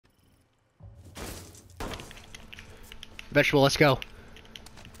Vegetable, let's go.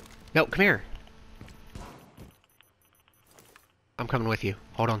 No, come here. I'm coming with you.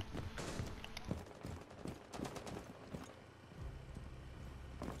 Hold on.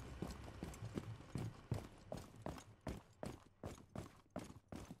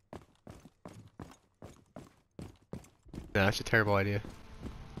 No, that's a terrible idea.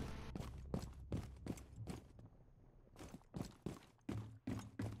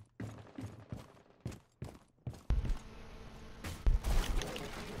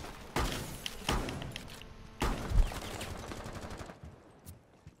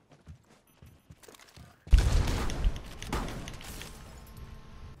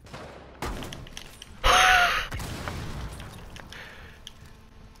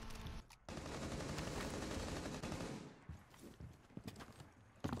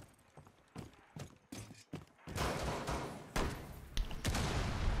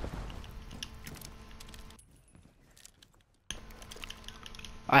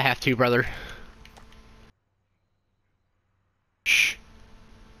 I have to, brother. Shh.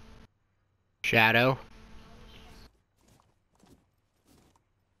 Shadow.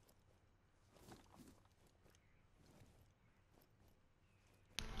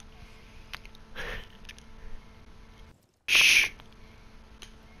 Shh.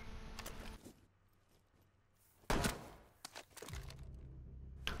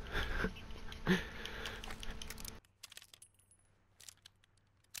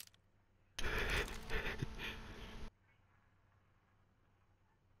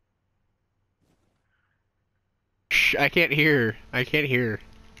 Shh, I can't hear. I can't hear.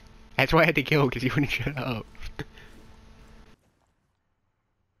 That's why I had to kill, because you wouldn't shut up.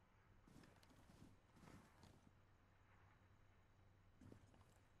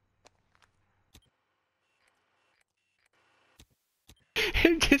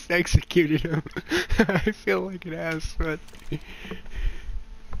 It just executed him. I feel like an ass, but...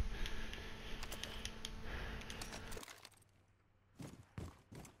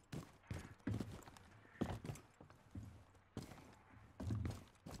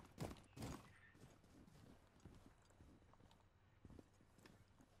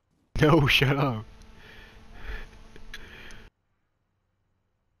 No, shut up.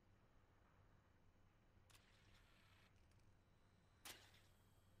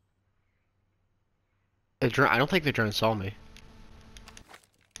 The drone, I don't think the drone saw me.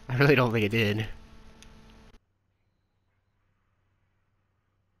 I really don't think it did.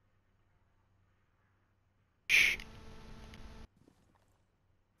 Shh.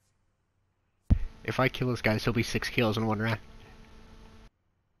 If I kill this guy, this will be 6 kills in one round.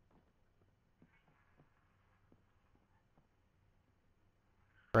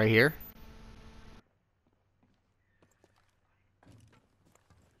 Right here.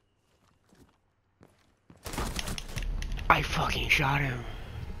 I fucking shot him.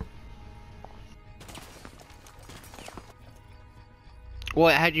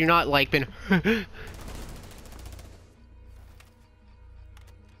 Well, had you not, like, been...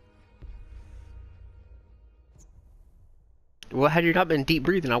 Well, had you not been deep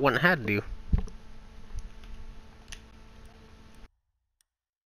breathing, I wouldn't have had to.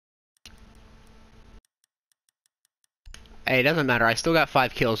 Hey, it doesn't matter. I still got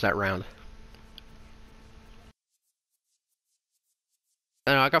 5 kills that round.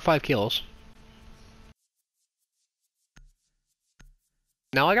 No, I got 5 kills.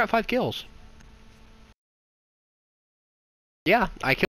 No, I got 5 kills. Yeah, I killed.